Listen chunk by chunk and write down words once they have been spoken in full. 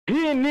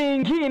Hii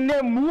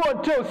nyingine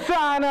moto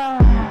sana.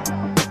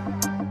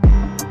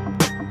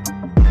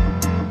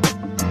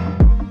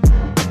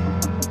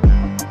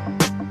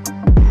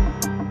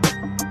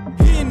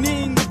 Hii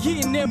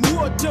nyingine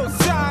moto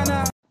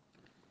sana.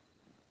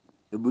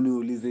 Hebu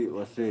niulize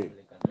wasee.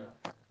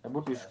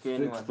 Hebu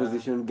tushikeni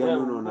Position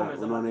gani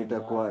unaona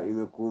itakuwa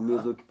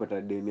imekuumiza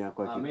ukipata deni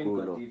yako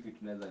akikulo?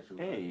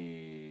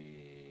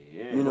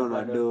 Mimi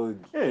naona dog.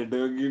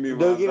 Dogi ni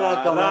Dogi na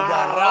kama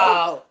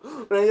dharau.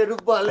 Unajua tu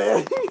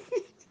pale.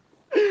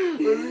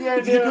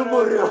 Kitu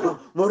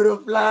morio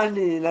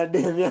fulani na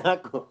deni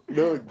yako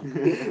dogi.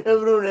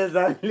 Hebu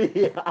unaweza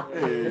lia.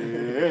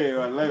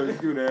 Wallahi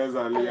usiku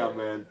unaweza lia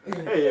man.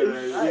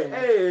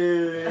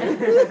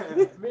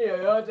 Mimi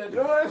yote tu.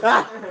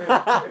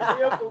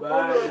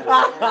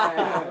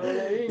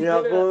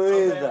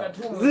 Inakuumiza.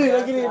 Zii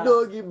lakini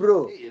dogi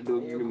bro.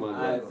 Dogi ni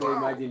mwana. So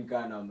imagine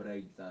kana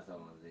mride sasa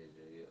mzee.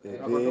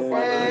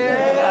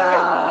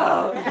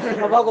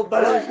 Abako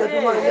pala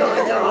utatuma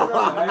nyonyo.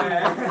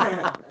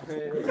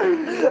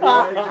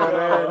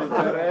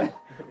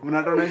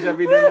 Mnatonesha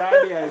video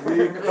ndani ya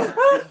ziko.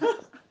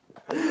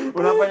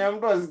 Unafanya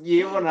mtu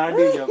asikie hivyo na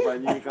hadi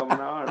hajafanyika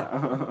mnaona.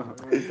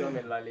 Mtu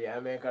amelalia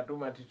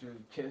amekatuma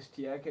chest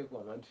yake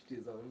kwa matiti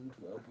za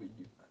mtu hapo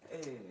juu.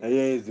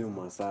 Haiwezi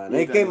uma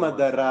sana. Ikai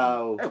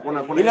madharau.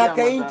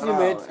 Inaka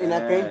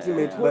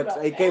intimate but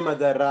ikai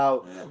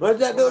madharau.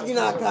 Unajua dogi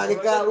na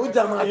kanika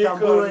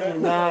hujamatambua ni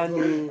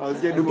nani.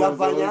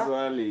 Ukafanya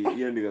swali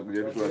hiyo ndio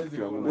kuja kwa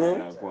kitu yangu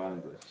ya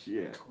kwanza.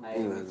 Shit.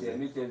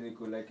 Mimi siwezi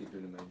kula kitu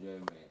nimejua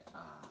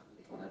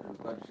na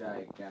tulikuwa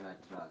tushaikana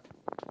trust.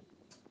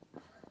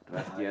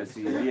 Trust ya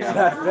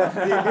asilia.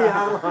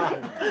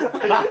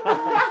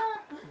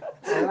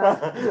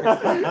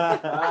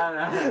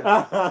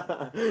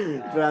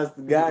 Trust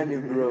gani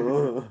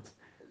bro?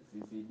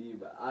 CCD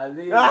ba.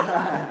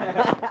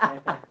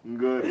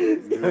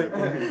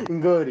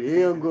 Ngori,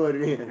 hiyo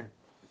ngori.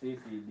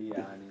 CCD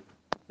yani.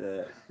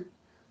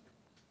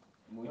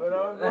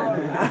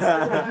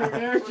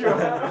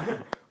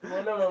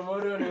 Mbona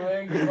mamorio ni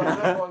wengi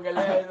kwa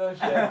kuongelea hizo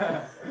shit.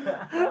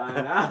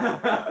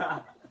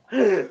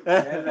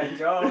 Ela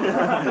choma.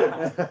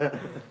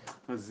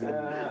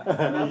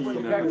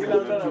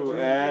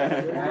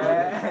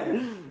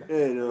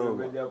 No.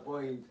 Media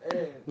point.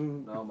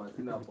 No,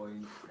 masina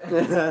point.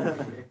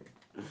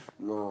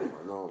 No.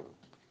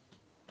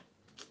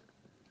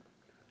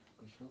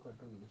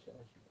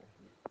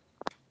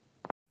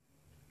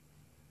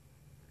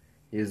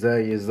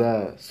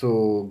 Yeza.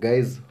 So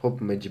guys,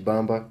 hope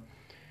mmejibamba.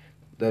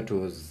 That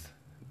was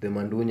the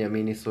Mandunya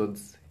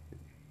minisodes.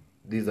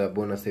 These are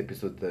bonus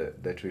episodes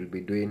that we'll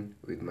be doing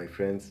with my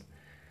friends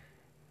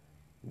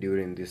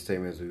during this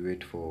time as we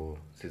wait for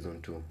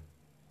season 2.